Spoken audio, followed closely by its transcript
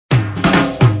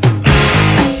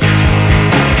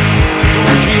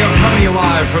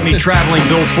from the traveling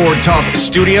Bill Ford Tough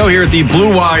studio here at the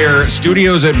Blue Wire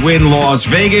Studios at Wynn Las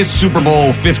Vegas, Super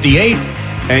Bowl 58.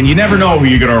 And you never know who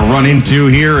you're going to run into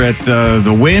here at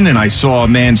the Wynn. And I saw a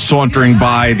man sauntering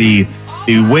by the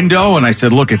window, and I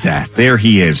said, look at that. There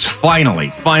he is.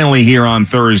 Finally here on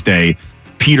Thursday.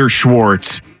 Peter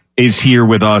Schwartz is here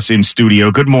with us in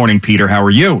studio. Good morning, Peter. How are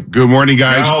you? Good morning,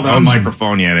 guys. Hold on,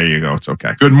 microphone. Yeah, there you go. It's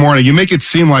okay. Good morning. You make it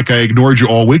seem like I ignored you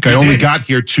all week. I only got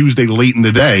here Tuesday late in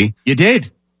the day. You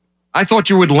did. I thought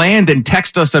you would land and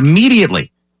text us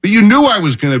immediately. But you knew I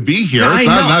was going to be here. Yeah, it's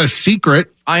not a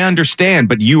secret. I understand,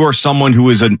 but you are someone who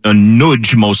is a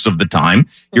nudge most of the time.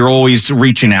 You're always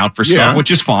reaching out for stuff, which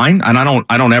is fine, and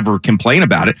I don't ever complain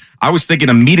about it. I was thinking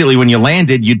immediately when you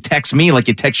landed, you'd text me like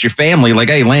you text your family, like,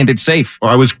 hey, landed safe.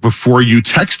 Well, before you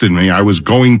texted me, I was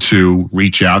going to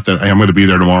reach out that I'm going to be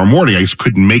there tomorrow morning. I just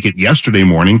couldn't make it yesterday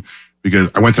morning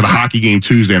because I went to the hockey game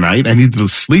Tuesday night. I needed to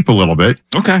sleep a little bit.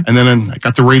 Okay. And then I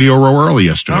got the radio row early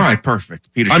yesterday. All right,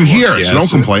 perfect. Peter I'm Schwartz, here, so don't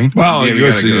complain. Well, you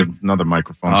got to get another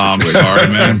microphone situation. I'm sorry,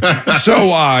 man.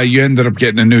 So you ended up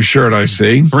getting a new shirt, I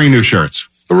see. 3 new shirts.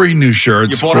 3 new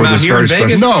shirts. You bought them out here in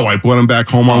Vegas? No, I bought them back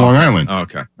home on Long Island. Oh,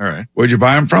 okay. All right. Where'd you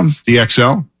buy them from?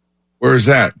 DXL. Where is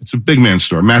that? It's a big man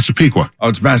store, Massapequa. Oh,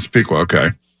 it's Massapequa. Okay.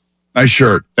 Nice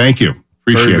shirt. Thank you.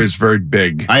 Appreciate it. It's very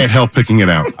big. I had help picking it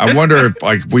out. I wonder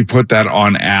if we put that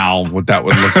on Al, what that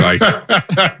would look like.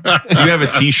 Do you have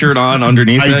a T-shirt on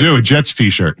underneath it? I do, a Jets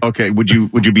T-shirt. Okay. Would you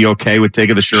be okay with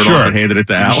taking the shirt off and handing it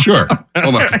to Al? Sure.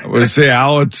 Hold on. Let's see,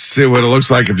 Al. Let's see what it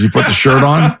looks like if you put the shirt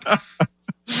on.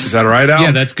 Is that all right, Al? Yeah,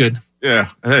 that's good. Yeah.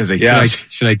 That is a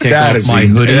Should I take off my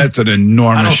hoodie? That's an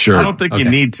enormous shirt. I don't think you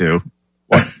need to.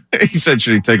 What? He said,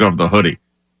 should he take off the hoodie?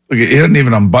 Look, he doesn't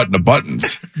even unbutton the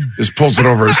buttons. Just pulls it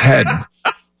over his head.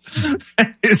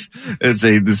 This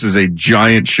is a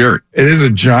giant shirt. It is a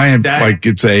giant,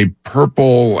 it's a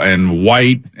purple and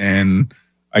white and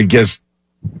I guess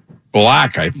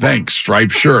black, I think,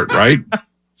 striped shirt, right?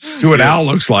 See what Al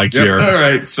looks like here. All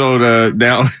right, so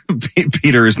now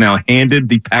Peter is now handed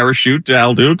the parachute to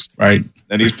Al Dukes. Right.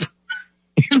 And he's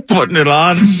putting it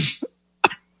on.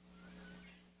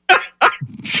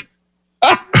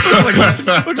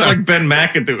 looks like Ben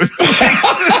McAdoo.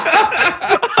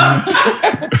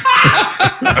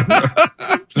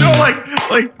 You know,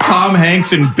 like Tom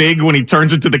Hanks in Big when he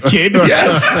turns into the kid?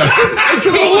 Yes. That's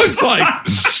what it looks like.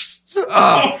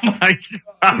 Oh, my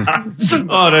God.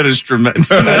 Oh, that is tremendous.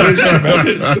 That is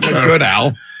tremendous. Good,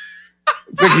 Al.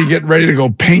 It's like you're getting ready to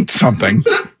go paint something.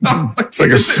 It's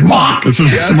like a smock. It's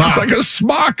like a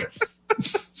smock.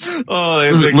 Oh,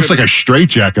 it looks like a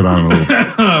straitjacket on it.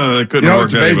 You know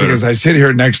what's amazing is I sit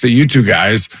here next to you two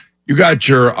guys. You got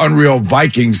your Unreal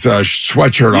Vikings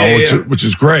sweatshirt on, which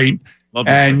is great.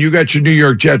 And you got your New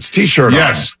York Jets T-shirt on.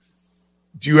 Yes.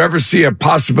 Do you ever see a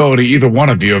possibility, either one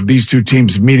of you, of these two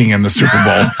teams meeting in the Super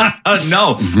Bowl?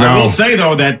 No. I will say,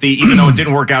 though, that even though it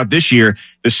didn't work out this year,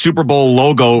 the Super Bowl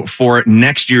logo for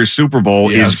next year's Super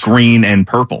Bowl is green and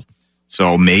purple.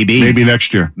 So maybe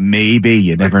next year. Maybe.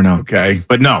 You never know. Okay.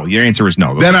 But no, your answer is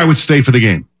no. Then I would stay for the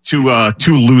game. Two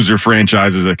loser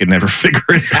franchises that could never figure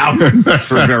it out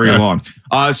for very long.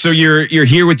 So you're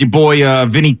here with your boy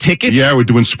Vinny Tickets. Yeah, we're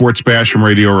doing Sports Bash from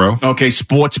Radio Row. Okay,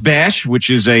 Sports Bash, which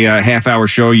is a half-hour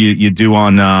show you do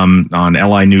on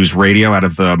LI News Radio out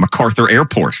of MacArthur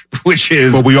Airport, which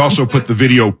is. But we also put the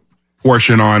video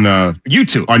portion on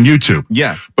YouTube. On YouTube.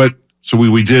 Yeah, but. So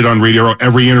we did on Radio Row,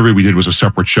 every interview we did was a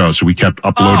separate show. So we kept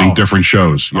uploading different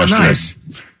shows yesterday. Nice.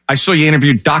 I saw you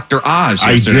interviewed Dr. Oz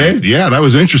yesterday. I did. Yeah, that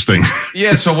was interesting.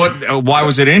 Yeah. So why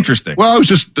was it interesting? Well, it was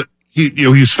just,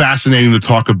 he's fascinating to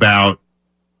talk about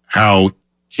how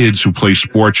kids who play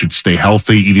sports should stay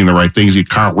healthy, eating the right things.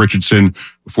 Kyle Richardson,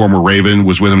 the former Raven,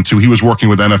 was with him too. He was working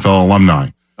with NFL alumni.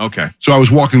 Okay. So I was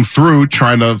walking through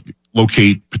trying to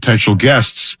locate potential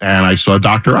guests and I saw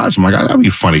Dr. Oz. I'm like, that'd be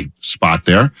a funny spot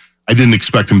there. I didn't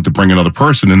expect him to bring another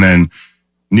person. And then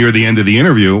near the end of the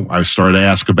interview, I started to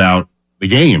ask about the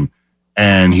game.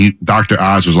 And Dr.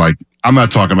 Oz was like, I'm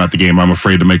not talking about the game. I'm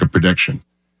afraid to make a prediction.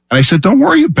 And I said, don't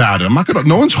worry about it.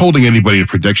 no one's holding anybody to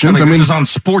predictions. This is on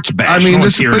Sports Bash.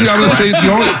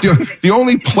 The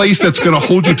only place that's going to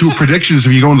hold you to a prediction is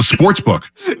if you go in the sports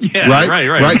book. Yeah,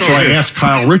 right. So I asked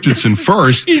Kyle Richardson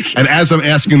first. And as I'm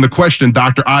asking the question,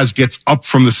 Dr. Oz gets up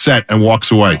from the set and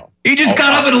walks away. He just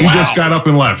got up and left. He just got up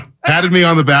and left. Patted me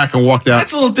on the back and walked out.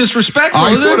 That's a little disrespectful.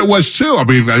 I thought it was too. I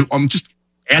mean, I'm just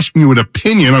asking you an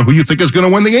opinion on who you think is going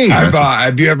to win the game.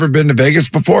 Have you ever been to Vegas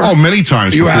before? Oh, many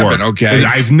times you before. Haven't, okay.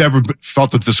 I've never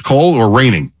felt it this cold or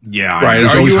raining. Yeah. Right.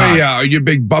 Are you a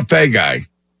big buffet guy?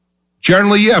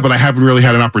 Generally, yeah, but I haven't really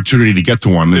had an opportunity to get to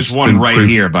one. There's one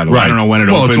here, by the way. Right. I don't know when it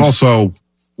opens. Well, it's also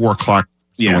 4 o'clock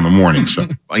in the morning. So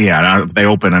yeah, they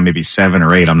open at maybe 7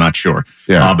 or 8. I'm not sure.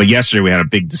 Yeah. But yesterday we had a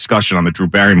big discussion on the Drew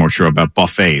Barrymore show about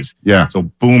buffets. Yeah. So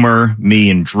Boomer, me,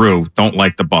 and Drew don't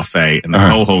like the buffet, and the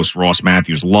co-host Ross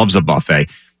Matthews loves a buffet.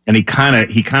 And he kind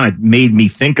of made me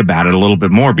think about it a little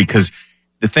bit more, because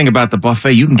the thing about the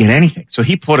buffet, you can get anything. So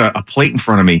he put a plate in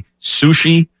front of me: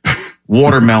 sushi,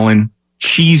 watermelon,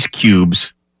 cheese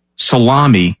cubes,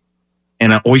 salami,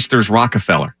 and oysters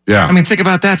Rockefeller. Yeah. I mean, think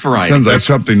about that variety. Sounds like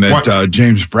something that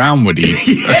James Brown would eat.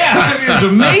 Yeah, it's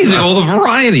amazing, all the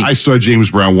variety. I saw James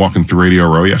Brown walking through Radio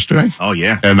Row yesterday. Oh,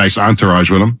 yeah. And a nice entourage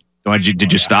with him.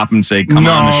 Did you stop and say, come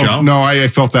on the show? No, I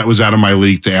felt that was out of my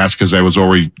league to ask, because I was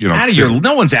already,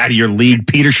 no one's out of your league,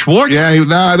 Peter Schwartz. Yeah,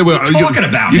 what are you talking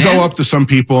about, man? You go up to some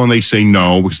people and they say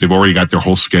no, because they've already got their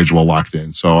whole schedule locked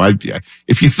in. So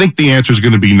if you think the answer is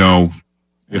going to be no,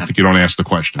 I think you don't ask the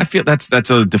question. I feel that's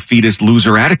a defeatist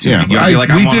loser attitude.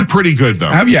 Yeah, we did pretty good, though.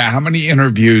 How many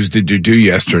interviews did you do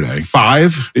yesterday?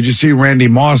 5. Did you see Randy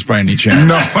Moss by any chance?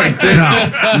 No, I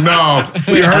didn't.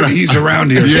 No. We heard he's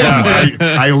around here somewhere.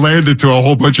 I landed to a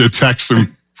whole bunch of texts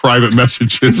and private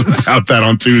messages about that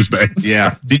on Tuesday.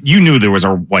 Yeah. You knew there was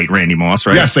a white Randy Moss,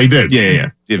 right? Yes, I did. Yeah.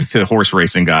 It's a horse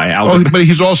racing guy. But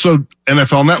he's also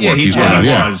NFL Network. Yeah, he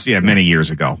was many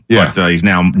years ago. Yeah. But he's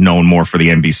now known more for the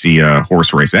NBC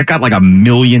horse racing. That got like 1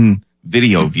 million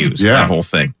video views, that whole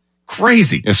thing.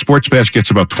 Crazy. Yeah, Sports Bash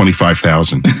gets about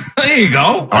 25,000. There you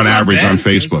go. On average on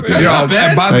Facebook.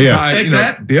 And by the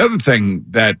time, the other thing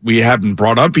that we haven't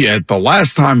brought up yet, the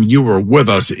last time you were with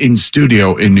us in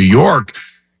studio in New York,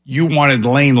 you wanted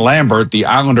Lane Lambert, the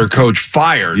Islander coach,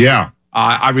 fired. Yeah.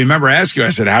 I remember asking you,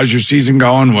 I said, how's your season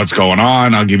going? What's going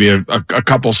on? I'll give you a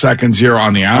couple seconds here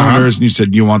on the Islanders. And you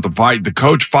said you want the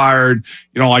coach fired.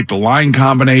 You don't like the line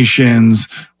combinations,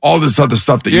 all this other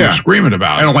stuff that you're screaming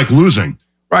about. I don't like losing.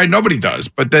 Right, nobody does.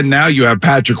 But then now you have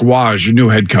Patrick Waugh as your new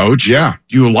head coach. Yeah.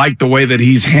 Do you like the way that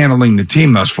he's handling the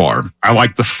team thus far? I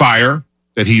like the fire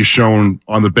that he's shown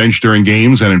on the bench during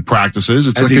games and in practices.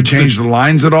 Has he changed the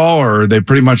lines at all, or are they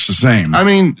pretty much the same? I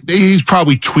mean, he's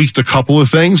probably tweaked a couple of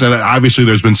things, and obviously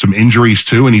there's been some injuries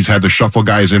too, and he's had to shuffle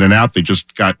guys in and out. They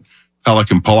just got Pellick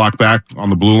and Pollock back on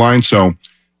the blue line, so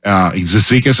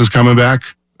Zizekas is coming back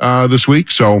this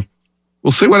week, so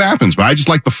we'll see what happens. But I just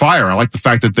like the fire. I like the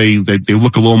fact that they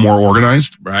look a little more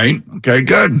organized. Right. Okay,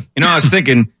 good. I was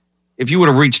thinking, if you would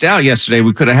have reached out yesterday,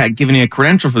 we could have given you a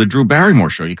credential for the Drew Barrymore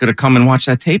show. You could have come and watched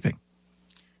that taping.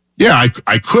 Yeah,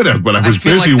 I could have, but I was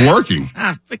busy working.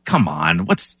 Come on.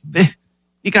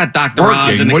 You got Dr. Working.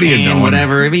 Oz and what the are you King, doing?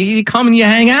 whatever. I mean, you come and you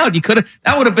hang out.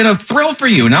 That would have been a thrill for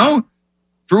you, no?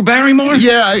 Drew Barrymore?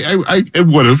 Yeah, I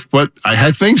would have, but I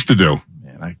had things to do.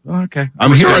 Okay.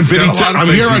 I'm here on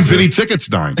Vinny Tickets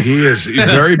Dime. He's a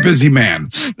very busy man.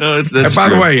 No, that's and by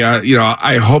the way,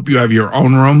 I hope you have your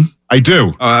own room. I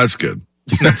do. Oh, that's good.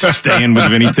 Staying with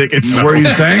Vinny Tickets. Where are you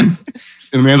staying?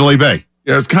 In Mandalay Bay.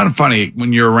 Yeah, it's kind of funny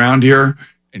when you're around here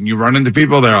and you run into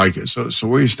people. They're like, "So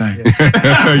where are you staying?"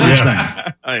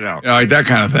 Yeah. I know. Like that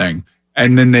kind of thing.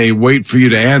 And then they wait for you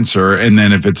to answer. And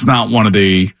then if it's not one of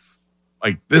the,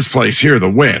 like this place here, the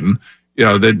Wynn,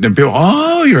 then people,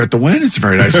 oh, you're at the Wynn. It's a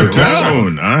very nice hotel. Oh,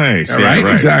 nice. Yeah, right?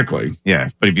 Exactly. Yeah.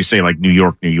 But if you say like New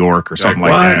York or something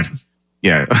like that.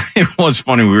 Yeah. It was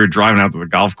funny. We were driving out to the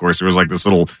golf course. There was like this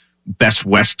little Best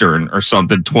Western or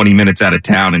something 20 minutes out of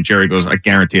town. And Jerry goes, I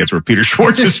guarantee it's where Peter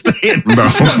Schwartz is staying.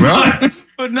 No.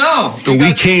 But no. So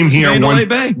we came here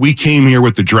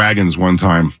with the Dragons one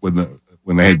time when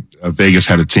they had Vegas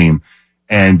had a team.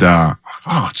 And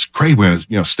it's great. We're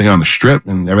gonna stay on the Strip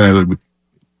and everything.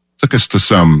 Took us to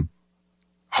some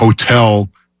hotel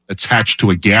attached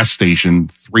to a gas station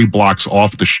 3 blocks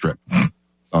off the Strip.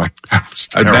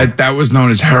 That was known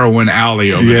as Heroin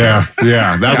Alley over there.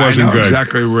 Yeah, that wasn't good.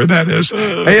 Exactly where that is.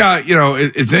 Hey,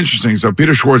 it's interesting. So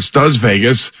Peter Schwartz does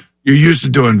Vegas. You're used to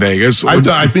doing Vegas.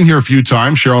 I've been here a few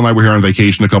times. Cheryl and I were here on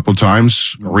vacation a couple of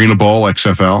times. Arena Bowl,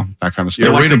 XFL, that kind of stuff.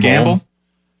 You like to gamble?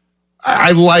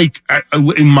 I like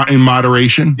in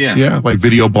moderation. Yeah, like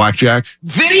video blackjack.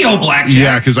 Video blackjack.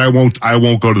 Yeah, because I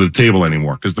won't go to the table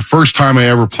anymore. Because the first time I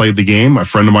ever played the game, a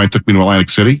friend of mine took me to Atlantic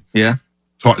City. Yeah,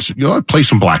 play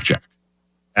some blackjack,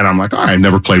 and I'm like, I've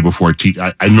never played before. I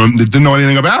didn't know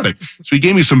anything about it, so he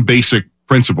gave me some basic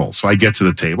principles. So I get to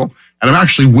the table, and I'm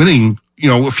actually winning.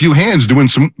 A few hands,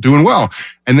 doing well,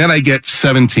 and then I get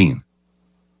 17,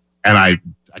 and I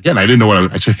didn't know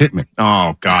what I said. Hit me.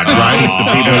 Oh God! Right?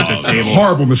 The people at the table.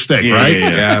 Horrible mistake, right? Yeah.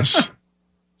 Yes.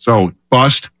 So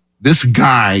bust. This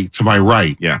guy to my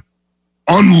right,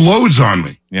 unloads on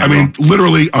me. Yeah, I mean,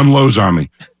 literally unloads on me.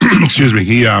 Excuse me.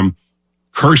 He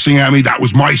cursing at me. That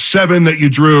was my 7 that you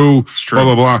drew. It's true.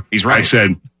 Blah, blah, blah. He's right. I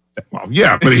said, Well,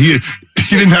 yeah, but he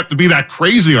didn't have to be that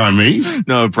crazy on me.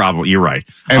 No, probably. You're right.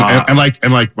 And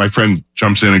like my friend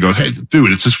jumps in and goes, "Hey,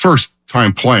 dude, it's his first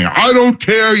time playing. I don't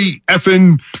care. He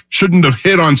effing shouldn't have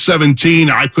hit on 17.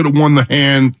 I could have won the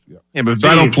hand." Yeah, but So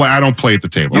I don't play at the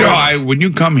table. You know, when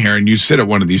you come here and you sit at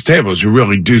one of these tables, you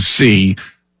really do see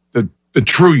the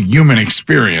true human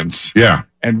experience. Yeah.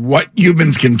 And what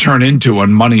humans can turn into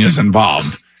when money is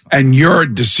involved. And your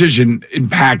decision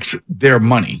impacts their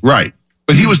money. Right.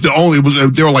 But he was the only,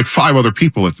 there were like 5 other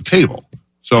people at the table.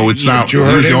 So it's not, You he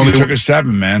heard was the him, only you took a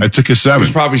 7, man. I took a He 7.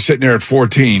 was probably sitting there at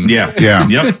 14. Yeah. Yeah.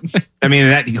 Yep. I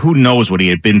mean, who knows what he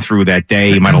had been through that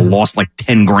day? He might have lost like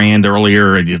 10 grand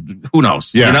earlier. And who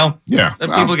knows? Yeah. You know? Yeah.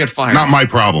 People get fired. Not my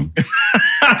problem.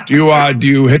 Do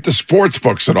you hit the sports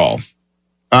books at all?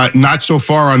 Not so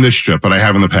far on this trip, but I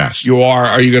have in the past.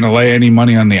 Are you going to lay any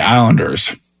money on the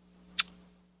Islanders?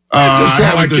 Just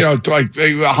I like, haven't like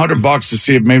 $100 to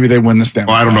see if maybe they win this damn.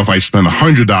 Well, I don't know if I spend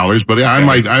 $100, but yeah,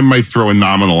 I might throw a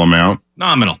nominal amount.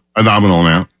 Nominal. A nominal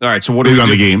amount. All right. So what Maybe are we on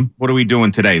the doing? game. What are we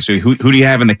doing today? So who do you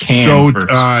have in the can?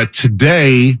 So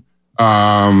today,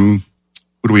 who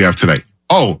do we have today?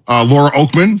 Oh, Laura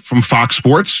Oakman from Fox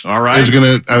Sports. All right. Is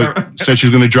gonna said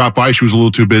she's gonna drop by. She was a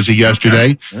little too busy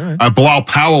yesterday. All right. Bilal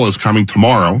Powell is coming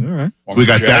tomorrow. All right. So we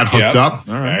got that hooked up.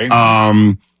 All right.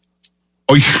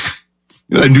 Oh, yeah.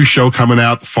 You know that new show coming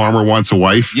out, The Farmer Wants a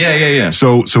Wife? Yeah.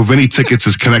 So Vinny Tickets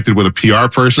is connected with a PR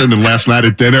person, and last night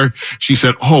at dinner, she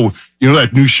said, "Oh, you know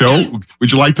that new show?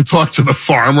 Would you like to talk to the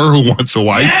farmer who wants a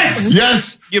wife?"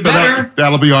 Yes! You So better.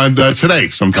 that'll be on today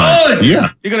sometime. Good.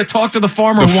 Yeah. You're going to talk to the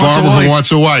farmer The who wants a farmer wife. who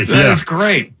wants a wife. That Yeah. is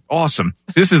great. Awesome.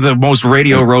 This is the most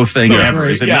radio row thing ever,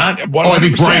 is it not? Oh, I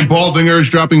think Brian Baldinger is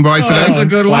dropping by today. That's a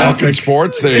good one. Talking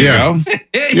sports. There Yeah. you go.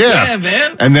 Yeah.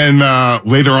 Man. And then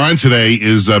later on today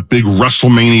is a big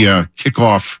WrestleMania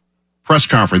kickoff press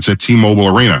conference at T-Mobile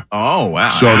Arena. Oh, wow.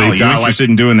 So Al, they've you got, interested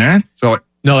in doing that? So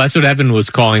No, that's what Evan was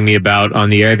calling me about on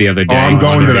the air the other day. I'm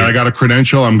going to that. I got a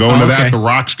credential. I'm going to okay. that. The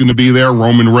Rock's going to be there.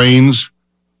 Roman Reigns.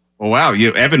 Oh, wow.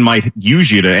 Evan might use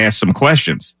you to ask some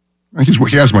questions.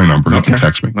 He has my number. He can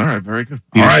text me. All right. Very good.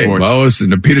 All right. Schwartz. Well, listen,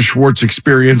 the Peter Schwartz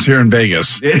experience here in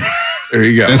Vegas. There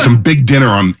you go. And some big dinner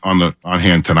on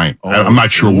hand tonight. I'm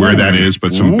not sure where that is,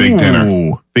 but some big dinner.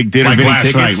 Ooh. Big dinner. Like Vinny last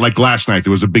tickets? night. Like last night.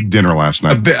 There was a big dinner last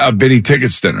night. A Vinny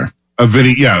Tickets dinner. A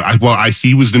Vinny, yeah.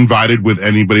 He was invited with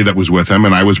anybody that was with him,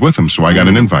 and I was with him, so I got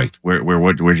an invite.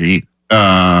 Where'd you eat?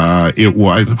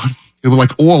 It was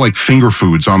like all like finger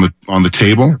foods on the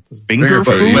table. Finger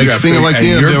food? You Like got finger, big- like and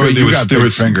there you got there big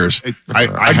was fingers.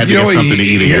 I had to get something to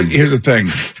eat again. Here's the thing.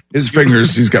 His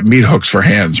fingers, he's got meat hooks for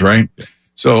hands, right?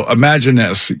 So imagine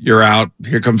this. You're out.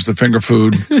 Here comes the finger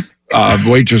food,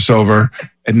 waitress over,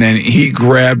 and then he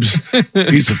grabs a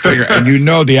piece of finger, and you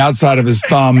know the outside of his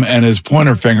thumb and his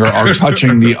pointer finger are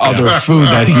touching the other food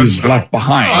that he's left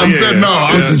behind. I'm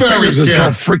His very fingers are so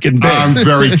careful. freaking big. I'm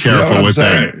very You know what careful I'm with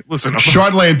saying? that. Listen,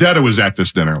 Sean Landetta was at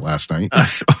this dinner last night,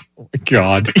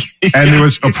 God. and there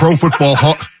was a Pro Football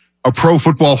Hall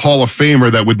of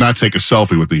Famer that would not take a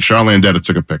selfie with me. Sean Landetta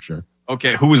took a picture.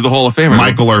 okay, who was the Hall of Famer?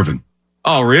 Michael Irvin.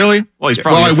 Oh, really? Well, he's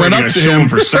probably I went afraid up to to sue him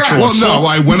for sexual Well, assault. no,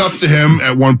 I went up to him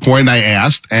at one point and I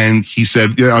asked, and he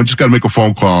said, "Yeah, I just got to make a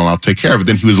phone call and I'll take care of it."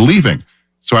 Then he was leaving,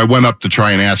 so I went up to try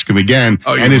and ask him again,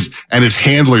 and his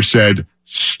handler said,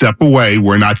 "Step away.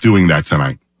 We're not doing that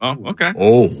tonight." Oh, okay.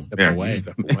 Oh, Yeah. away.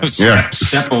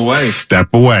 Step away.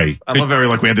 Step away. I love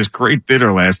how we had this great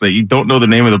dinner last night. You don't know the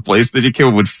name of the place that you came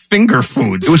up with finger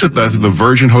foods. It was at the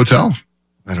Virgin Hotel.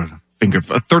 I don't know. A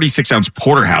 36-ounce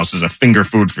porterhouse is a finger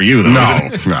food for you, though. No,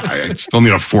 isn't it? no, I still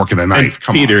need a fork and a knife.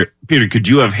 Come on. Peter, could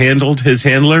you have handled his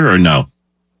handler or no?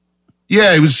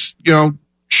 Yeah, it was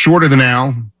shorter than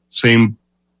Al. Same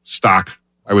stock,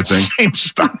 I would think. Same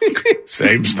stock.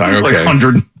 same style. Like Okay.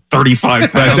 135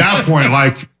 But pounds. at that point,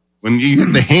 like when you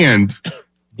hit the hand,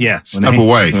 Yeah. step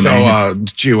away. So,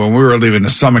 when we were leaving the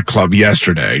Summit Club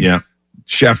yesterday, Yeah.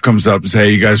 chef comes up and says,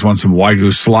 "Hey, you guys want some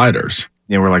Wagyu sliders?"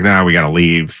 Yeah, we're like, nah, we got to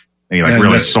leave. And he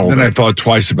really sold then it. I thought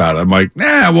twice about it. I'm like,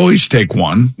 nah, well, we should take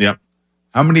one. Yep.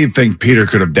 How many do you think Peter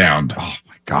could have downed? Oh,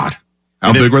 my God.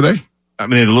 How big were they? I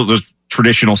mean, those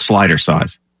traditional slider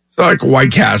size. So like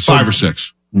White Castle. 5 or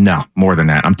 6. No, more than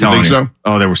that. I'm telling you. think so?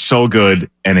 Oh, they were so good,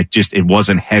 and it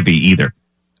wasn't heavy either.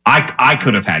 I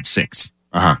could have had 6.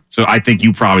 Uh-huh. So I think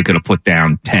you probably could have put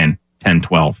down 10,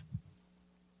 12.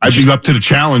 I'd be up to the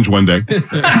challenge one day.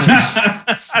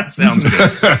 That sounds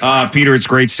good. Peter, it's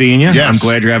great seeing you. Yes. I'm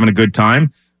glad you're having a good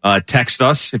time. Text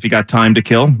us if you got time to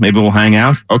kill. Maybe we'll hang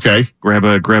out. Okay. Grab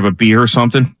a beer or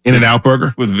something. In-N-Out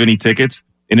Burger? With Vinny tickets.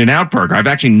 In-N-Out Burger. I've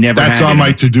actually never had That's on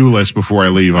my to-do list before I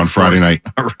leave on Friday night.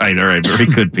 All right. Very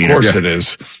good, Peter. Of course it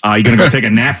is. You going to go take a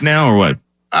nap now or what?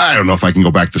 I don't know if I can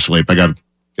go back to sleep. I got to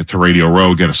get to Radio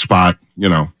Row, get a spot,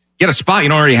 Get a spot? You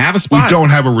don't already have a spot? We don't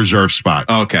have a reserve spot.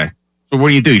 Oh, okay. So what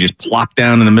do? You just plop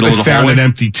down in the middle of the hallway? I found an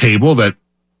empty table that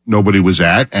nobody was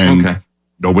at, and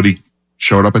nobody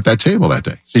showed up at that table that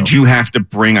day. So. Did you have to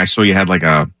bring, I saw you had like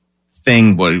a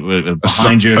thing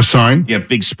behind you. A sign? Yeah,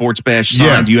 big Sports Bash sign.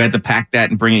 Yeah. You had to pack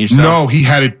that and bring it yourself? No, he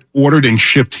had it ordered and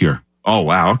shipped here. Oh,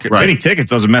 wow. Okay. Right. Getting tickets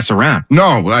doesn't mess around.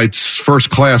 No, it's first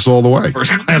class all the way.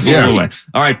 First class all the way.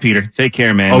 All right, Peter. Take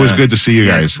care, man. Always good to see you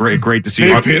guys. Great to see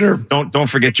you. Peter. Don't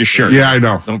forget your shirt. Yeah, I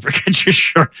know. Don't forget your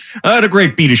shirt. The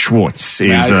great Peter Schwartz is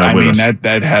with us.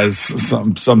 That has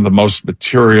some of the most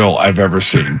material I've ever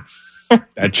seen.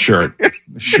 That shirt.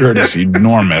 The shirt is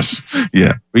enormous.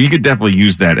 Yeah. Well, you could definitely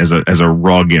use that as a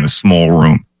rug in a small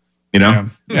room. Yeah.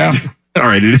 All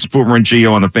right. It is Boomer and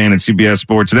Gio on the Fan and CBS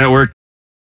Sports Network.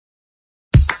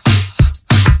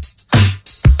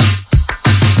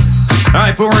 All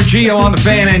right, Boomer and Gio on the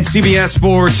Fan and CBS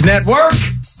Sports Network.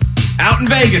 Out in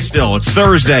Vegas still. It's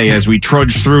Thursday as we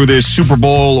trudge through this Super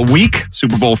Bowl week,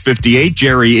 Super Bowl 58.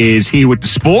 Jerry is here with the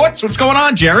sports. What's going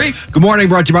on, Jerry? Good morning.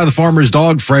 Brought to you by the Farmer's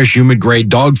Dog. Fresh, humid-grade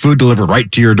dog food delivered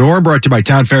right to your door. Brought to you by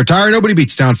Town Fair Tire. Nobody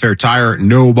beats Town Fair Tire.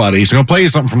 Nobody. So I'm going to play you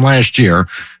something from last year.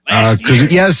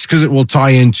 Because it will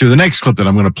tie into the next clip that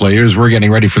I'm going to play as we're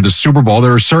getting ready for the Super Bowl.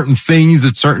 There are certain things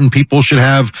that certain people should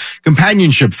have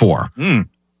companionship for.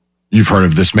 You've heard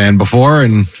of this man before,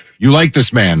 and you like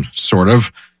this man, sort of.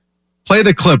 Play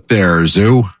the clip there,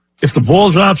 Zoo. If the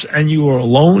ball drops and you are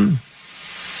alone,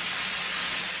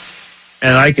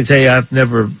 and I can tell you I've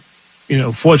never,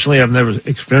 fortunately I've never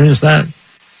experienced that.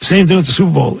 Same thing with the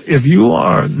Super Bowl. If you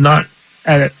are not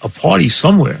at a party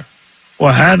somewhere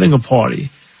or having a party,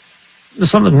 there's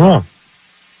something wrong.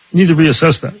 You need to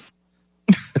reassess that.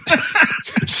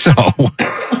 So,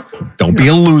 don't be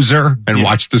a loser and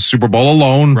watch the Super Bowl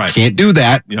alone. Right. Can't do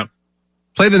that. Yep.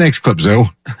 Play the next clip, Zoo.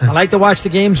 I like to watch the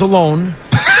games alone.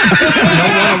 I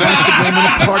don't want to watch the game in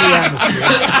a party atmosphere.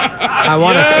 I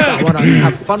want to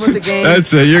have fun with the game.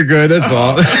 That's it. You're good. That's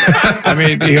all. I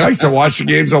mean, he likes to watch the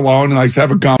games alone and likes to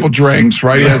have a couple drinks,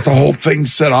 right? He has the whole thing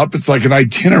set up. It's like an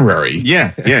itinerary.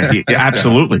 Yeah,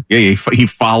 absolutely. Yeah, he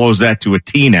follows that to a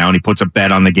T now, and he puts a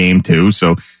bet on the game, too,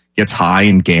 so gets high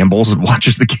and gambles and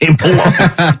watches the game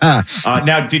alone.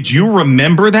 Now, did you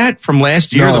remember that from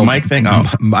last year, the Mike thing?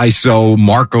 So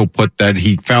Marco put that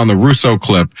he found the Russo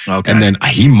clip, and then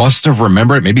he must have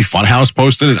remembered it. Maybe Funhouse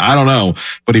posted it. I don't know,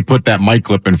 but he put that Mike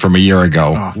clip in from a year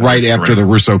ago, right after the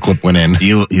Russo clip went in.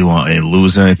 You want a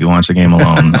loser if you watch the game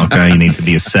alone. Okay, you need to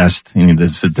be assessed. You need to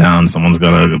sit down. Someone's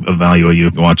got to evaluate you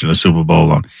if you're watching the Super Bowl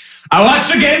alone. I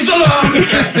watch the games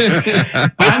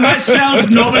alone by myself,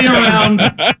 nobody around.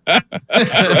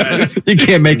 You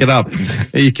can't make it up.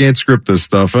 You can't script this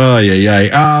stuff. Oh,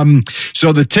 yeah.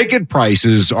 So the ticket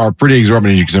prices are pretty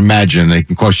exorbitant, as you can imagine. They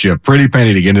can cost you a pretty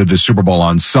penny to get into the Super Bowl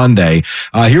on Sunday.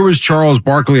 Here was Charles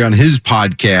Barkley on his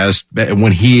podcast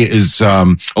when he is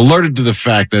alerted to the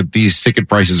fact that these ticket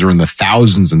prices are in the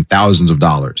thousands and thousands of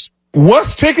dollars.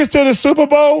 What's tickets to the Super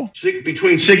Bowl?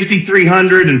 Between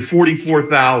 6,300 and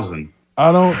 44,000.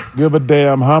 I don't give a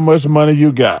damn how much money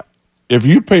you got. If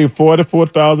you pay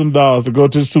 $44,000 to go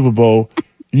to the Super Bowl,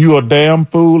 you a damn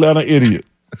fool and an idiot.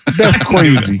 That's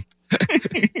crazy.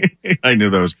 I knew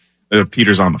those.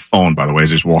 Peter's on the phone, by the way, as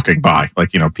he's walking by.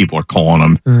 Like, people are calling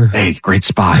him. Hey, great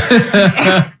spot.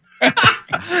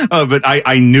 But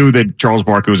I knew that Charles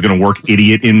Barkley was going to work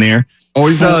idiot in there.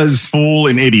 Always does. Fool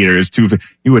and idiot is two.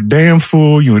 You a damn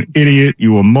fool. You an idiot.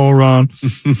 You a moron.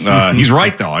 He's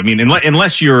right, though. I mean,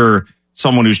 unless you're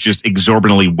someone who's just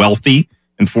exorbitantly wealthy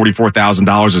and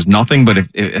 $44,000 is nothing. But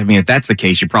if that's the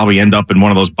case, you probably end up in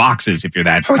one of those boxes if you're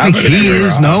that. I think he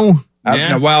is. No.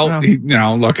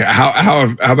 Look, how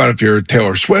about if you're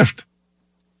Taylor Swift?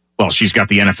 Well, she's got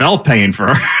the NFL paying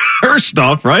for her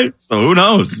stuff, right? So who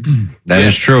knows? That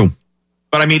is true.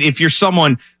 But I mean, if you're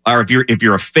someone, or if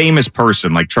you're a famous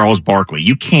person like Charles Barkley,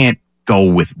 you can't go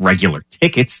with regular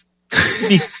tickets.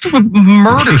 Be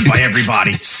murdered by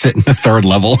everybody. Sit in the third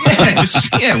level. With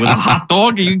a hot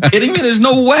dog. Are you kidding me? There's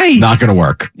no way. Not going to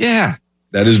work. Yeah.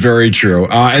 That is very true.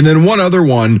 And then one other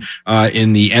one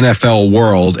in the NFL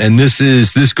world, and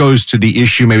this goes to the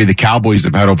issue maybe the Cowboys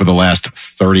have had over the last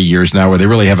 30 years now, where they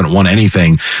really haven't won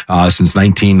anything since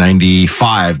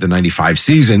 1995, the 95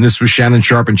 season. This was Shannon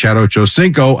Sharpe and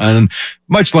Ochocinco, and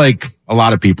much like a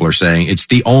lot of people are saying, it's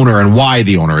the owner and why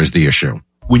the owner is the issue.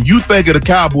 When you think of the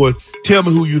Cowboys, tell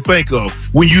me who you think of.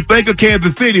 When you think of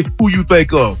Kansas City, who you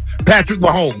think of? Patrick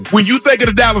Mahomes. When you think of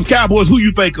the Dallas Cowboys, who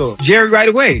you think of? Jerry right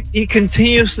away. He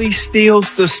continuously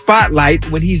steals the spotlight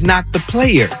when he's not the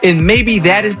player. And maybe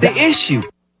that is the issue.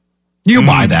 You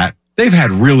buy that. They've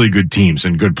had really good teams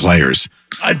and good players.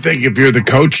 I think if you're the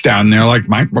coach down there, like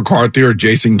Mike McCarthy or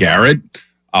Jason Garrett,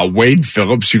 Wade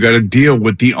Phillips, you got to deal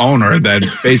with the owner that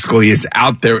basically is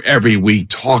out there every week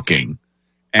talking.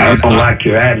 And I don't like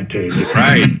your attitude.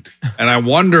 Right. And I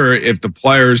wonder if the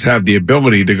players have the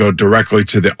ability to go directly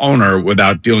to the owner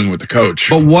without dealing with the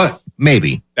coach. But what?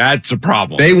 Maybe. That's a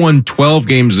problem. They won 12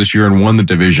 games this year and won the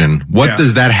division. What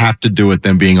does that have to do with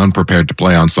them being unprepared to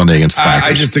play on Sunday against the Packers?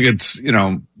 I just think it's,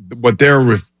 what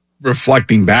they're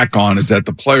reflecting back on is that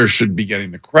the players should be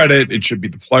getting the credit. It should be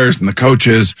the players and the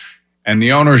coaches. And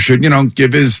the owner should,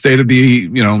 give his state of the,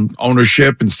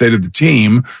 ownership and state of the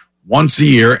team once a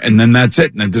year, and then that's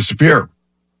it, and then disappear.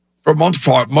 For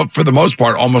the most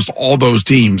part, almost all those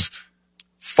teams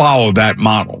follow that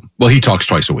model. Well, he talks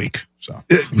twice a week. So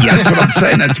that's what I'm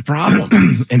saying. That's a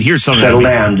problem. And here's something. Settle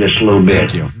down just a little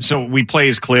bit. Thank you. So we play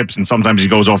his clips, and sometimes he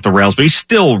goes off the rails, but he's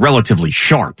still relatively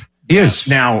sharp. He is.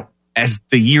 Now, as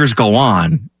the years go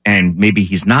on, and maybe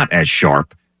he's not as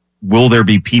sharp, will there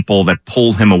be people that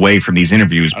pull him away from these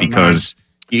interviews because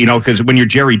when you're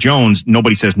Jerry Jones,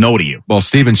 nobody says no to you. Well,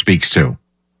 Steven speaks too.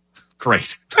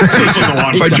 Great. But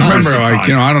you remember, I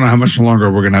don't know how much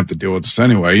longer we're going to have to deal with this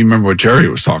anyway. You remember what Jerry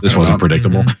was talking about. This wasn't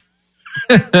predictable.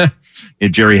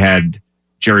 Jerry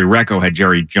Recco had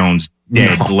Jerry Jones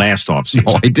dead last offseason.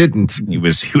 No, I didn't. He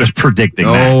was predicting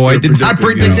that. No, I did not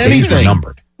predict anything.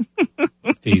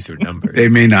 These are numbered. They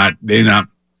may not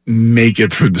make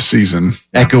it through the season.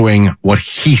 Echoing what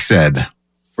he said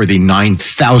for the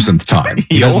 9,000th time.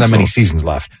 He doesn't have many seasons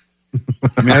left.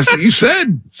 I mean, that's what you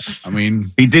said. I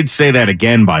mean, he did say that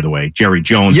again, by the way. Jerry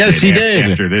Jones. Yes, he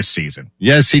did. After this season.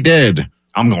 Yes, he did.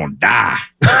 I'm going to die.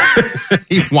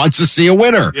 He wants to see a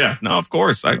winner. Yeah, no, of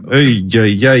course. I'd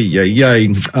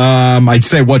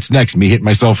say what's next? Me hitting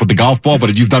myself with the golf ball,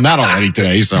 but you've done that already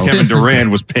today. So Kevin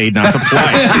Durant was paid not to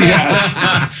play.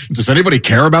 Yes. Does anybody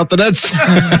care about the Nets?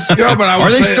 But are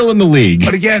they still in the league?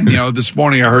 But again, this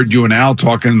morning I heard you and Al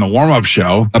talking in the warm-up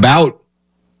show about.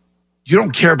 You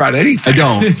don't care about anything. I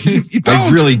don't. You don't. I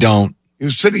really don't. He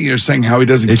was sitting here saying how he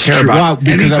doesn't It's care true. about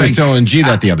because anything. I was telling G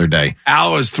that the other day.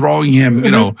 Al is throwing him,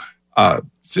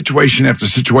 situation after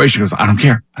situation. He goes, I don't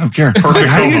care. Perfect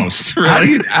co-host.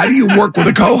 How do you work with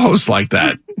a co-host like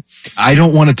that? I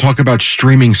don't want to talk about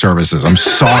streaming services. I'm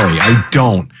sorry. I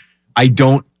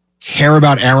don't care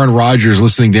about Aaron Rodgers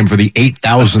listening to him for the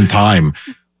 8,000th time.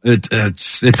 It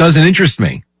doesn't interest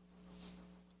me.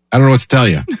 I don't know what to tell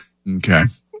you. Okay.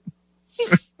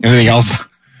 Anything else?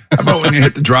 How about when you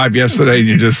hit the drive yesterday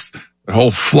and the whole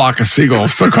flock of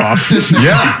seagulls took off?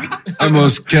 Yeah.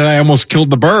 I almost killed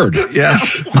the bird.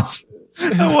 Yes.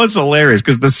 That was hilarious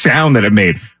because the sound that it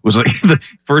made was like the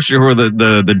first year where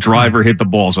the driver hit the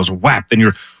ball, so it was whap, then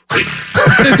you're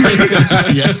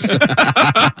yes.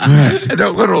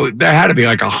 Literally, there had to be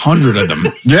like 100 of them.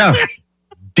 Yeah.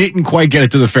 Didn't quite get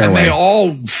it to the fairway. And they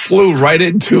all flew right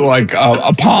into like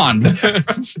a pond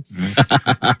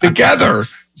together.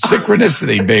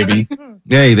 Synchronicity, baby.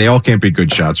 Hey, they all can't be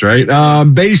good shots, right?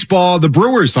 Baseball, the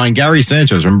Brewers signed Gary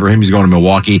Sanchez. Remember him? He's going to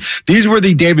Milwaukee. These were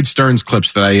the David Stearns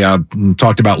clips that I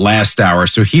talked about last hour.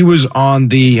 So he was on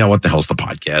the, what the hell's the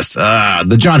podcast?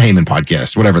 The Jon Heyman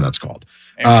podcast, whatever that's called.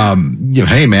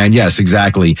 Hey, man. Yes,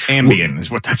 exactly. Ambien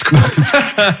is what that's called.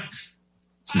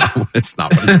 It's not what it's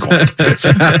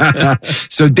called.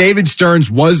 So David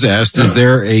Stearns was asked, is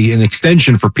there an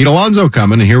extension for Pete Alonso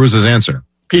coming? And here was his answer.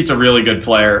 Pete's a really good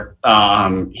player.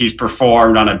 He's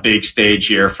performed on a big stage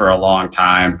here for a long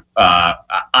time.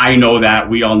 I know that.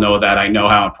 We all know that. I know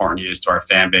how important he is to our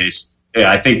fan base. Yeah,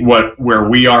 I think where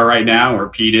we are right now, where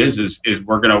Pete is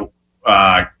we're going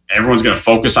to everyone's going to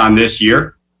focus on this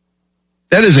year.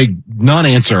 That is a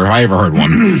non-answer. I ever heard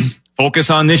one. Focus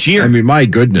on this year. I mean, my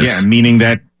goodness. Yeah, meaning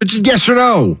that. It's just yes or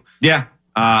no. Yeah.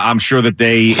 I'm sure that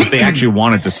if they actually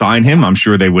wanted to sign him, I'm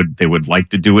sure they would like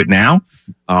to do it now.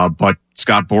 But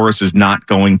Scott Boras is not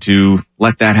going to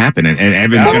let that happen. And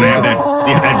Evan's going to have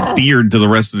that beard to the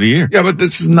rest of the year. Yeah, but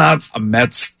this is not a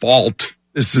Mets fault.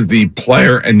 This is the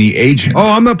player and the agent.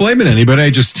 Oh, I'm not blaming anybody.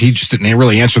 He just didn't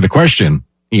really answer the question.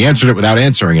 He answered it without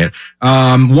answering it.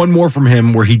 One more from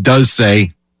him where he does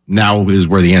say now is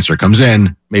where the answer comes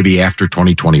in, maybe after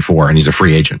 2024, and he's a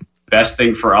free agent. Best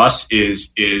thing for us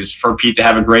is for Pete to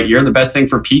have a great year. The best thing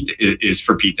for Pete is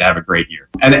for Pete to have a great year,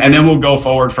 and then we'll go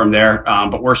forward from there.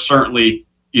 But we're certainly,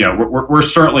 we're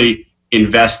certainly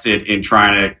invested in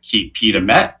trying to keep Pete a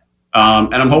Met,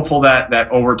 and I'm hopeful that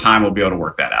over time we'll be able to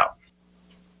work that out.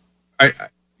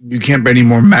 You can't be any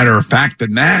more matter of fact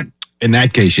than that. In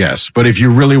that case, yes. But if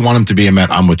you really want him to be a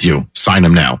Met, I'm with you. Sign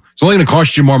him now. It's only going to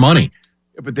cost you more money.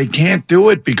 Yeah, but they can't do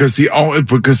it because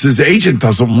his agent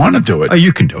doesn't want to do it. Oh,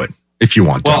 you can do it. if you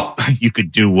want to. Well, you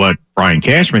could do what Brian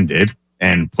Cashman did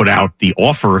and put out the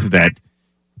offer that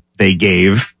they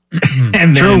gave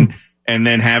and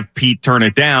then have Pete turn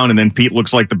it down, and then Pete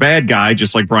looks like the bad guy,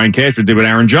 just like Brian Cashman did with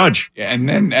Aaron Judge. Yeah, and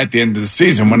then at the end of the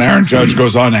season, when Aaron Judge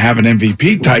goes on to have an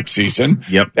MVP type season,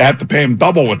 they have to pay him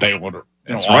double what they offered.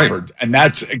 Right. And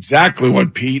that's exactly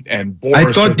what Pete and Boris.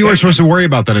 I thought you weren't supposed to worry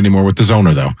about that anymore with this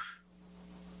owner, though.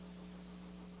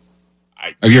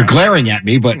 You're glaring at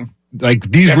me, but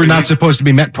these were not supposed to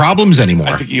be Met problems anymore.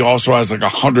 I think he also has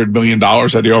 $100 million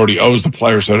that he already owes the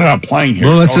players, so they're not playing here.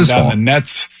 Well, that's his fault. The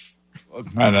Nets,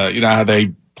 kind of, how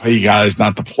they pay guys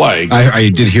not to play. I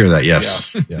did hear that.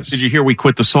 Yes. Did you hear we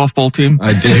quit the softball team?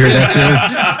 I did hear that too.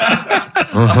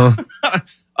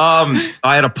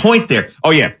 I had a point there.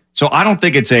 Oh yeah. So I don't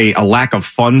think it's a lack of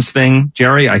funds thing,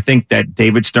 Jerry. I think that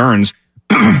David Stearns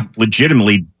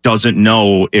legitimately doesn't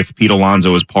know if Pete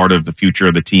Alonso is part of the future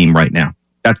of the team right now.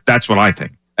 That's what I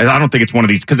think. I don't think it's one of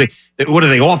these, because what do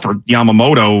they offer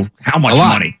Yamamoto? How much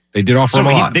money? They did offer him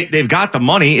a lot. They've got the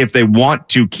money if they want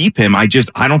to keep him. I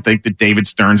don't think that David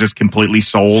Stearns is completely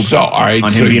sold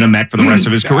on him being a Met for the rest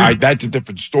of his career. All right, that's a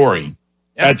different story.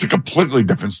 Yeah. That's a completely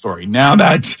different story. Now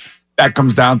that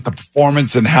comes down to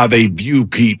performance and how they view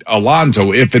Pete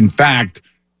Alonso. If in fact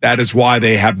that is why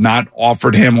they have not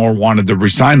offered him or wanted to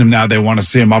resign him, now they want to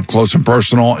see him up close and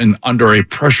personal and under a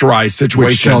pressurized situation.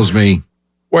 Which tells me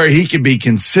where he can be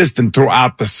consistent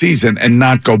throughout the season and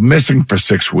not go missing for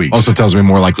 6 weeks. Also tells me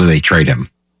more likely they trade him.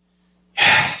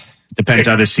 Depends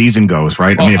how the season goes,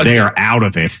 right? I mean, if they are out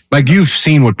of it. You've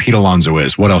seen what Pete Alonso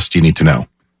is. What else do you need to know?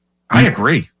 I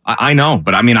agree. I know,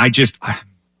 but I mean,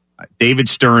 David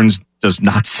Stearns does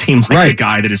not seem like a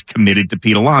guy that is committed to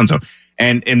Pete Alonso.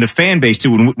 And in the fan base,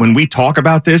 too, when we talk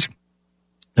about this,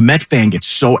 the Met fan gets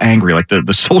so angry.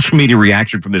 The social media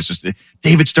reaction from this is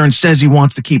David Stearns says he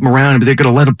wants to keep him around, but they're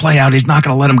going to let him play out. He's not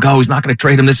going to let him go. He's not going to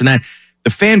trade him, this and that. The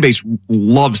fan base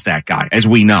loves that guy, as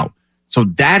we know. So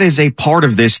that is a part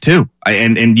of this, too.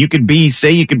 And you could be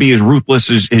as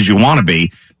ruthless as you want to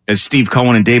be as Steve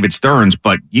Cohen and David Stearns,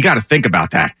 but you got to think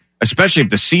about that, especially if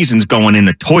the season's going in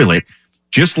the toilet.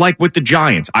 Just like with the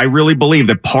Giants, I really believe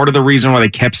that part of the reason why they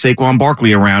kept Saquon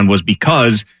Barkley around was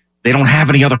because they don't have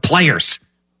any other players.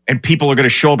 And people are going to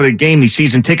show up at the game, these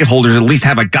season ticket holders at least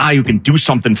have a guy who can do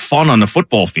something fun on the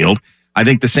football field. I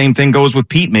think the same thing goes with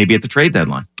Pete maybe at the trade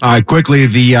deadline. Quickly,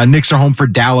 the Knicks are home for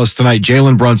Dallas tonight.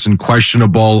 Jalen Brunson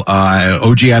questionable.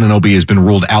 OG Anunoby has been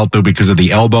ruled out, though, because of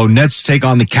the elbow. Nets take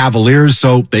on the Cavaliers,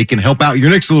 so they can help out your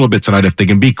Knicks a little bit tonight if they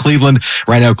can beat Cleveland.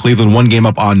 Right now, Cleveland 1 game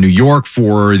up on New York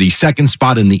for the second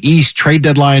spot in the East. Trade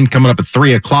deadline coming up at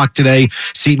 3 o'clock today.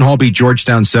 Seton Hall beat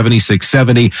Georgetown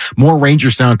 76-70. More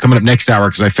Rangers sound coming up next hour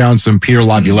because I found some Peter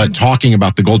Laviolette talking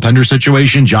about the goaltender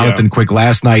situation. Jonathan Quick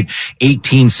last night,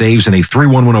 18 saves and a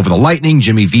 3-1 win over the Lightning.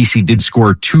 Jimmy Vesey did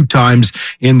score 2 times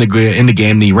in the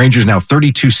game. The Rangers now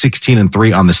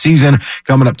 32-16-3 on the season.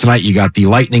 Coming up tonight, you got the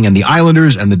Lightning and the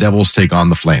Islanders, and the Devils take on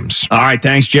the Flames. All right,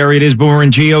 thanks, Jerry. It is Boomer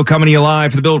and Gio coming to you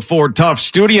live from the Build Ford Tough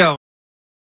studio.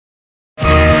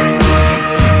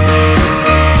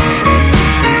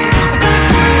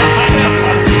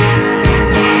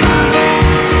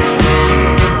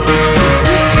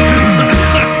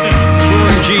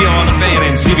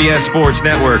 CBS Sports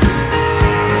Network.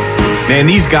 Man,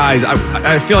 these guys,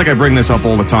 I feel like I bring this up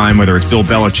all the time, whether it's Bill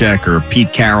Belichick or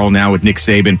Pete Carroll now with Nick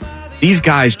Saban. These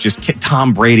guys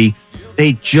Tom Brady,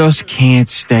 they just can't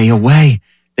stay away.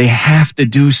 They have to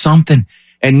do something.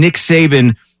 And Nick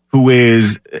Saban, who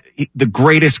is the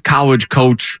greatest college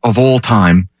coach of all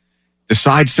time,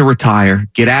 decides to retire,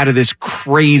 get out of this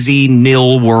crazy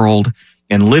nil world,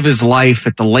 and live his life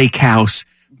at the lake house.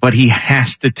 But he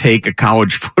has to take a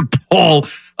college football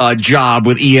job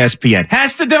with ESPN.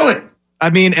 Has to do it. I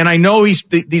mean, and I know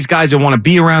these guys that want to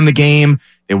be around the game.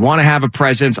 They want to have a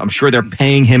presence. I'm sure they're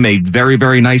paying him a very,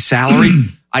 very nice salary.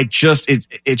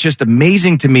 It's just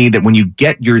amazing to me that when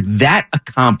you're that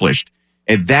accomplished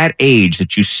at that age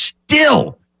that you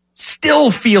still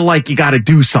feel like you got to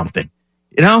do something,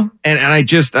 you know? And I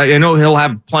know he'll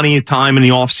have plenty of time in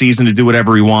the off season to do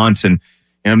whatever he wants. And,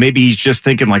 maybe he's just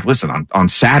thinking like, listen, on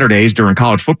Saturdays during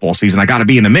college football season, I got to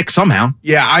be in the mix somehow.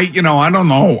 Yeah, I don't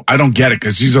know. I don't get it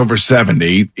because he's over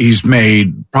 70. He's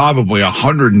made probably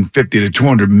 $150 to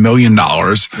 $200 million.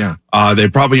 Yeah. They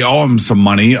probably owe him some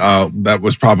money that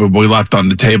was probably left on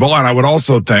the table. And I would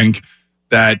also think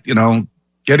that,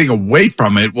 getting away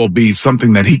from it will be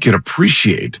something that he could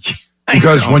appreciate.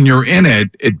 Because when you're in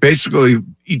it, it basically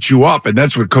eats you up. And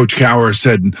that's what Coach Cowher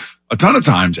said a ton of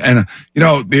times. And,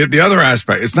 the other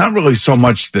aspect, it's not really so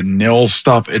much the nil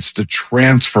stuff. It's the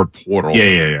transfer portal.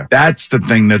 Yeah. That's the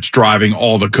thing that's driving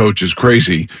all the coaches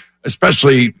crazy,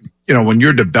 especially when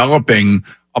you're developing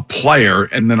a player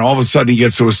and then all of a sudden he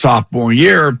gets to his sophomore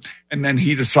year and then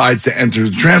he decides to enter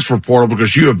the transfer portal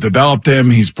because you have developed him.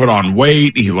 He's put on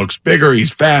weight. He looks bigger.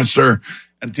 He's faster.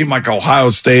 And a team like Ohio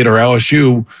State or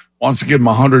LSU wants to give him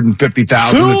 $150,000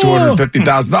 to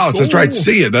 $250,000. That's right.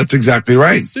 See it. That's exactly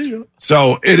right.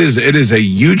 So it is a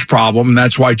huge problem. And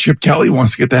that's why Chip Kelly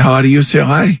wants to get the hell out of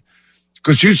UCLA,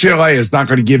 because UCLA is not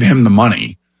going to give him the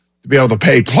money to be able to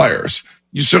pay players.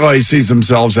 UCLA sees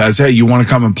themselves as, hey, you want to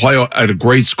come and play at a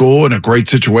great school in a great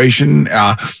situation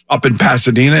up in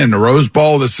Pasadena in the Rose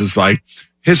Bowl. This is like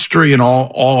history and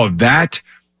all of that.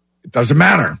 It doesn't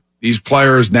matter. These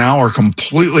players now are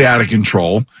completely out of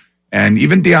control. And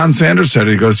even Deion Sanders said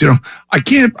it. He goes, I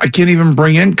can't even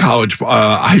bring in college,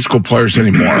 high school players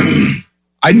anymore.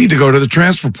 I need to go to the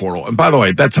transfer portal. And by the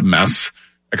way, that's a mess.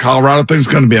 The Colorado thing's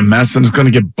going to be a mess, and it's going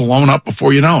to get blown up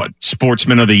before you know it.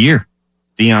 Sportsman of the Year,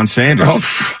 Deion Sanders. Oh,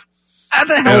 how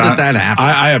the hell did that happen?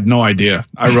 I have no idea.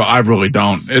 I really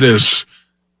don't.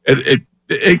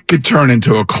 It could turn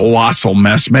into a colossal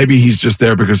mess. Maybe he's just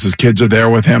there because his kids are there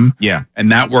with him. Yeah.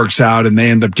 And that works out, and they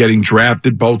end up getting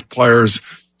drafted. Both players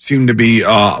seem to be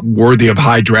worthy of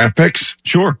high draft picks.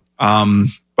 Sure.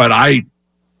 But I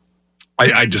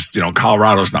just,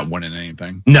 Colorado's not winning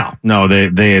anything. No,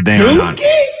 they are not.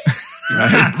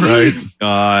 Right.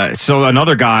 So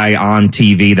another guy on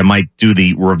TV that might do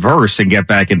the reverse and get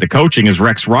back into coaching is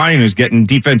Rex Ryan, who's getting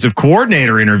defensive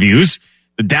coordinator interviews.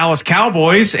 The Dallas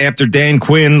Cowboys, after Dan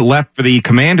Quinn left for the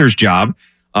Commanders job,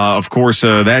 of course,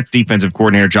 that defensive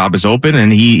coordinator job is open,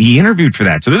 and he interviewed for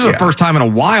that. So this is the first time in a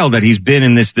while that he's been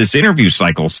in this interview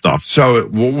cycle stuff. So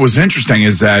what was interesting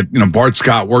is that, Bart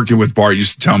Scott, working with Bart,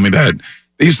 used to tell me that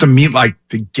they used to meet like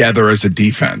together as a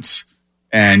defense.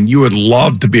 And you would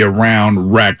love to be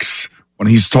around Rex when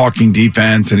he's talking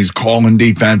defense and he's calling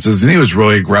defenses. And he was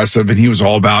really aggressive, and he was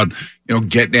all about,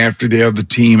 getting after the other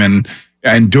team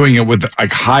and doing it with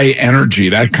like high energy,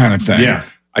 that kind of thing. Yeah.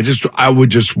 I would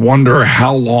just wonder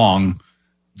how long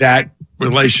that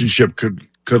relationship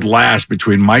could last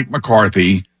between Mike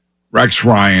McCarthy, Rex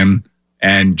Ryan,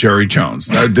 and Jerry Jones.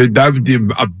 That would be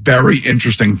a very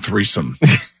interesting threesome.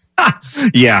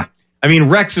 Yeah. I mean,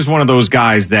 Rex is one of those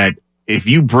guys that if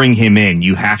you bring him in,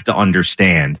 you have to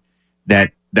understand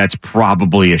that that's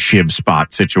probably a Shiv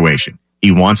spot situation.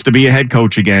 He wants to be a head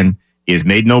coach again. He has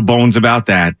made no bones about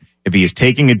that. If he is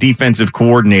taking a defensive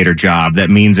coordinator job, that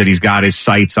means that he's got his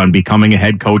sights on becoming a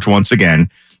head coach once again,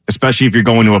 especially if you're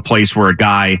going to a place where a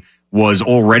guy was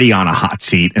already on a hot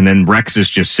seat and then Rex is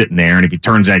just sitting there. And if he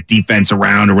turns that defense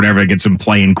around or whatever, it gets him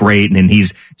playing great. And then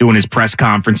he's doing his press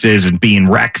conferences and being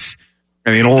Rex.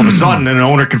 I mean, all of a sudden, an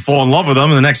owner could fall in love with him.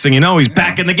 And the next thing you know, he's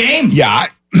back in the game. Yeah,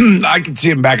 I can see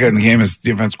him back in the game as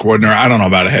defense coordinator. I don't know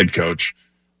about a head coach.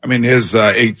 I mean, his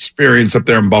experience up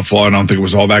there in Buffalo, I don't think it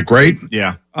was all that great.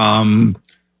 Yeah.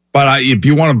 But if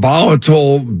you want a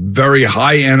volatile, very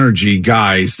high energy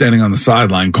guy standing on the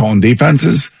sideline calling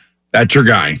defenses, that's your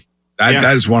guy.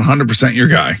 That is 100% your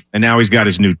guy. And now he's got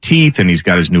his new teeth, and he's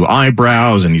got his new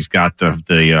eyebrows, and he's got the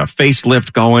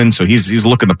facelift going. So he's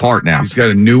looking the part now. He's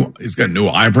got new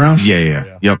eyebrows.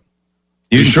 Yeah. Yep.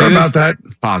 You sure about that?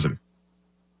 Positive.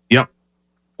 Yep.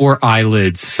 Or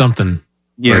eyelids, something.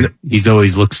 Yeah. He's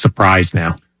always looks surprised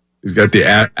now. He's got the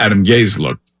Adam Gase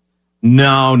look.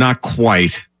 No, not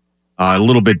quite. A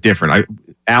little bit different.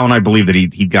 Al, I believe that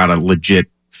he got a legit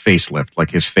facelift, like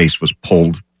his face was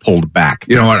pulled back.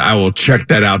 You know what? I will check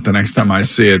that out the next time I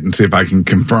see it and see if I can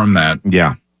confirm that.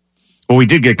 Yeah. Well, we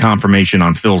did get confirmation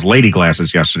on Phil's lady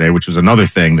glasses yesterday, which was another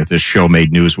thing that this show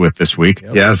made news with this week.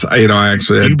 Yep. Yes, I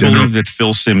actually do you believe that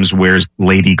Phil Simms wears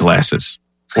lady glasses?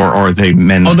 Or are they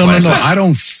men's glasses? No. I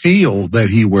don't feel that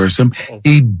he wears them.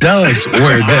 He does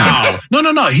wear them.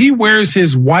 No. He wears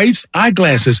his wife's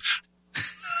eyeglasses.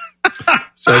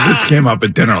 So this came up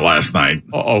at dinner last night.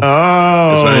 Oh.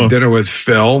 So I had dinner with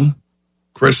Phil,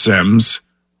 Chris Simms,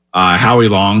 Howie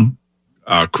Long,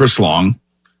 Chris Long,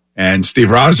 and Steve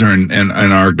Rosner and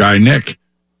our guy Nick.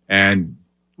 And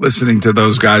listening to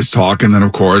those guys talk, and then,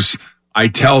 of course, I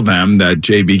tell them that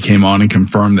JB came on and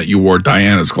confirmed that you wore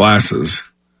Diana's glasses.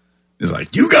 He's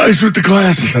like, you guys with the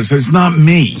glasses. I said, it's not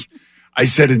me. I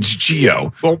said, it's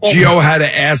Gio. Gio had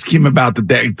to ask him about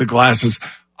the glasses.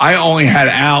 I only had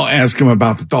Al ask him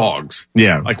about the dogs.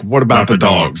 Yeah. Like, what about the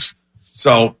dogs?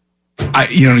 So,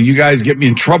 you guys get me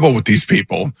in trouble with these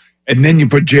people. And then you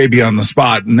put JB on the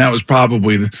spot. And that was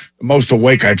probably the most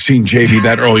awake I've seen JB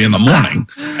that early in the morning.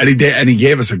 And he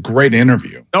gave us a great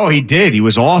interview. Oh, he did. He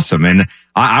was awesome. And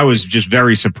I was just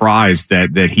very surprised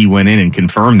that he went in and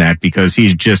confirmed that, because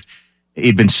he'd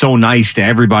been so nice to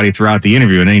everybody throughout the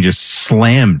interview. And then he just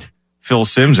slammed Phil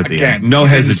Simms at the end. No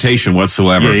hesitation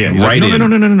whatsoever. Yeah. Right like,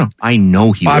 no. I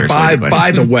know he wears sunglasses.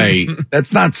 By the way,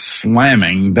 that's not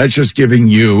slamming. That's just giving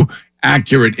you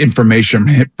accurate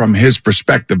information from his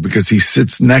perspective because he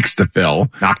sits next to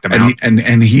Phil. Knocked him out.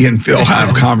 And he and Phil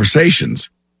have conversations.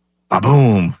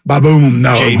 Ba-boom. Ba-boom,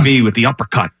 no. JB with the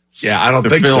uppercut. Yeah, I don't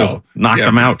think Phil so. Knocked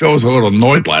him out. Phil was a little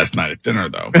annoyed last night at dinner,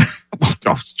 though.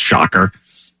 Oh, shocker.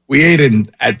 We ate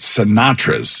at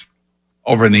Sinatra's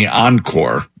over in the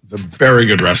Encore. It's a very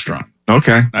good restaurant.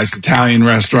 Okay. Nice Italian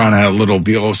restaurant. Had a little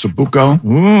veal ossobuco.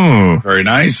 Ooh. Very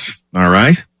nice. All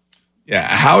right. Yeah,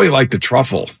 Howie liked the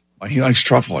truffle. Like, he likes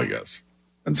truffle, I guess.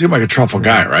 Doesn't seem like a truffle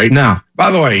guy, right? No.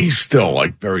 By the way, he's still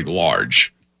like very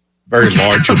large. Very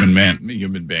large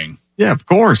human being. Yeah, of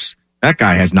course. That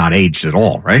guy has not aged at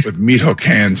all, right? With meat hook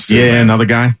hands, too. Yeah, another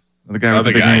guy.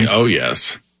 Another guy. Oh,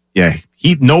 yes. Yeah.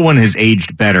 No one has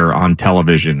aged better on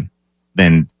television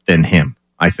than him,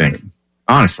 I think.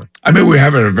 Honestly. I mean, we're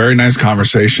having a very nice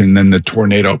conversation. Then the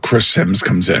tornado Chris Sims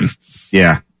comes in.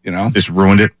 Yeah. You know? Just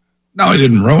ruined it. No, he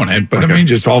didn't ruin it. But I mean,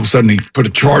 just all of a sudden he put a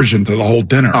charge into the whole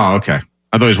dinner. Oh, okay.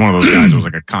 I thought he was one of those guys who was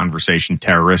like a conversation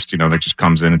terrorist, that just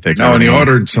comes in and takes No, and he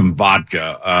ordered some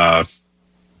vodka.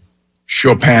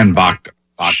 Chopin vodka.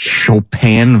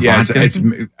 Chopin vodka? Yeah, it's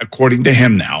according to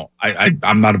him now.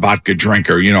 I'm not a vodka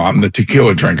drinker. I'm the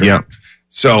tequila drinker. Yeah.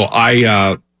 So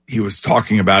he was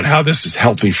talking about how this is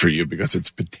healthy for you because it's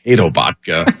potato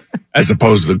vodka as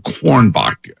opposed to corn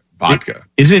vodka.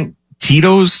 Isn't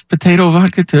Tito's potato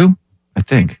vodka too? I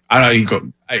think. I don't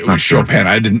know. It was Chopin.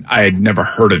 I had never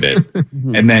heard of it.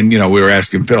 And then, we were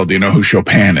asking Phil, do you know who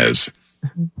Chopin is?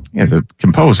 Yeah, the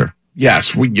composer.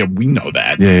 Yes, we know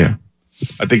that. Yeah.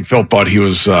 I think Phil thought he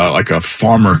was like a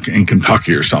farmer in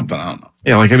Kentucky or something. I don't know.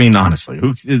 Yeah, honestly,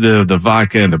 the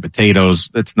vodka and the potatoes,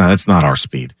 that's not our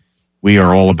speed. We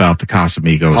are all about the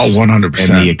Casamigos. Oh, 100%.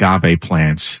 And the agave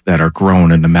plants that are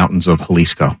grown in the mountains of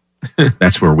Jalisco.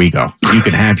 That's where we go. You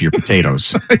can have your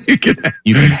potatoes. You can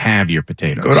have your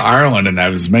potatoes. Go to Ireland and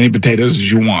have as many potatoes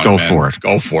as you want. Go for it.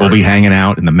 We'll be hanging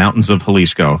out in the mountains of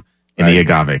Jalisco in the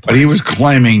agave plants. But he was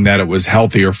claiming that it was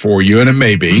healthier for you, and it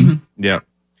may be. Mm-hmm. Yeah.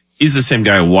 He's the same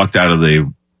guy who walked out of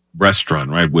the restaurant,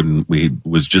 right? When we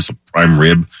was just a prime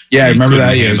rib. Yeah, I remember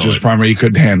that. Yeah, it was just prime rib. He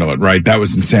couldn't handle it, right? That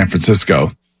was in San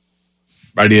Francisco.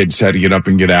 Right, he had said to get up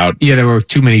and get out. Yeah, there were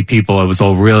too many people. It was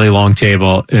a really long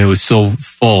table, and it was so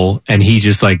full. And he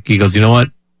goes, you know what?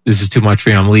 This is too much for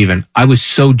you. I'm leaving. I was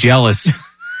so jealous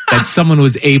that someone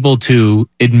was able to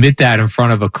admit that in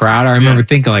front of a crowd. I remember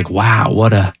thinking, like, wow,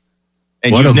 what a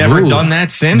And you've never done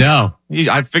that since? No.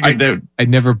 I figured that I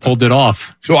never pulled it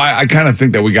off. So I kind of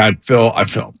think that we got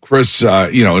Chris,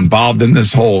 involved in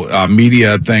this whole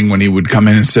media thing when he would come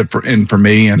in and sit in for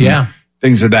me and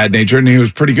things of that nature. And he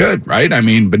was pretty good, right? I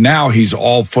mean, but now he's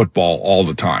all football all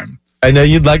the time. I know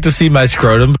you'd like to see my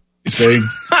scrotum. See,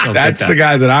 that's the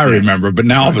guy that I remember. But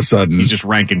now all of a sudden, he's just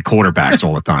ranking quarterbacks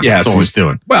all the time. Yes, that's all he's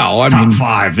doing. Well, top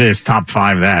 5 this, top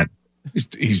 5 that.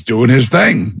 He's doing his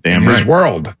thing. Damn in right. His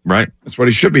world. Right. That's what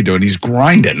he should be doing. He's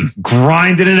grinding.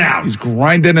 Grinding it out. He's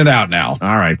grinding it out now.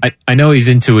 All right. I know he's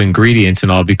into ingredients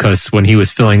and all because when he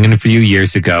was filling in for you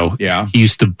years ago, he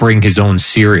used to bring his own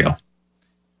cereal.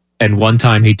 And one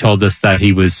time he told us that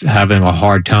he was having a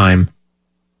hard time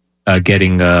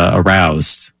getting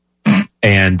aroused.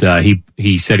 And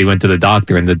he said he went to the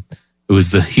doctor and he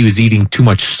was eating too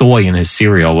much soy in his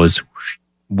cereal.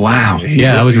 Wow.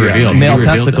 Yeah, that was revealed. Male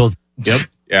testicles. Yep.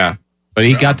 Yeah. But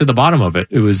he got to the bottom of it.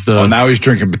 It was Well, now he's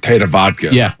drinking potato vodka.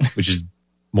 Yeah, which is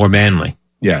more manly.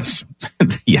 Yes.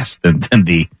 Yes, than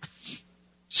the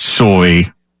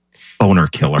soy boner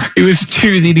killer. He was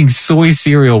eating soy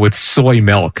cereal with soy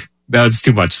milk. That was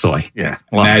too much soy. Yeah.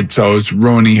 So it's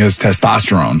ruining his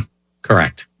testosterone.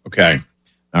 Correct. Okay.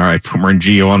 All right. Boomer and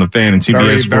Gio on the Fan and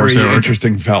CBS Sports. Very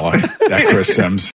interesting fella, that Chris Sims.